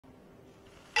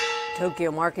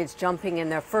Tokyo markets jumping in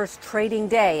their first trading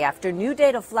day after new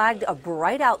data flagged a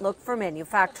bright outlook for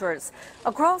manufacturers.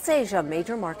 Across Asia,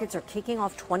 major markets are kicking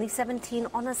off 2017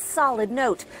 on a solid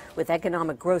note, with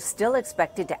economic growth still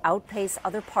expected to outpace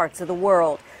other parts of the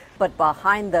world. But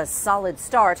behind the solid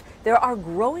start, there are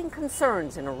growing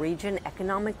concerns in a region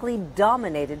economically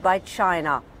dominated by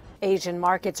China. Asian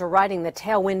markets are riding the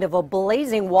tailwind of a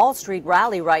blazing Wall Street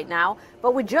rally right now.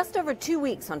 But with just over 2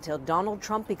 weeks until Donald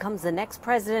Trump becomes the next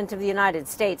president of the United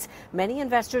States, many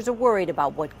investors are worried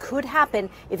about what could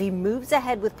happen if he moves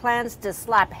ahead with plans to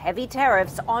slap heavy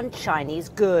tariffs on Chinese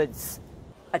goods.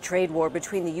 A trade war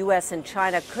between the U.S. and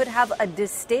China could have a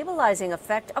destabilizing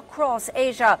effect across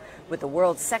Asia, with the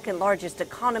world's second largest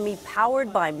economy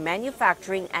powered by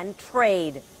manufacturing and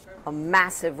trade. A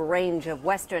massive range of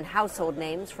Western household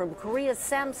names, from Korea's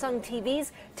Samsung TVs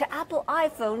to Apple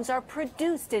iPhones, are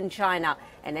produced in China,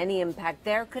 and any impact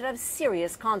there could have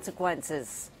serious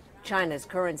consequences. China's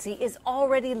currency is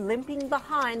already limping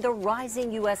behind the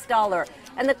rising U.S. dollar,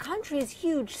 and the country's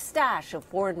huge stash of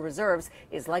foreign reserves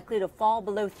is likely to fall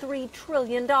below $3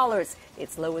 trillion,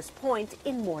 its lowest point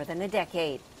in more than a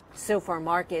decade. So far,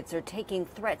 markets are taking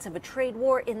threats of a trade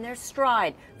war in their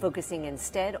stride, focusing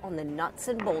instead on the nuts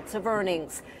and bolts of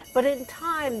earnings. But in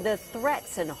time, the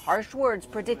threats and harsh words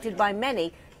predicted by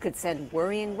many could send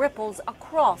worrying ripples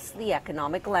across the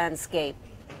economic landscape.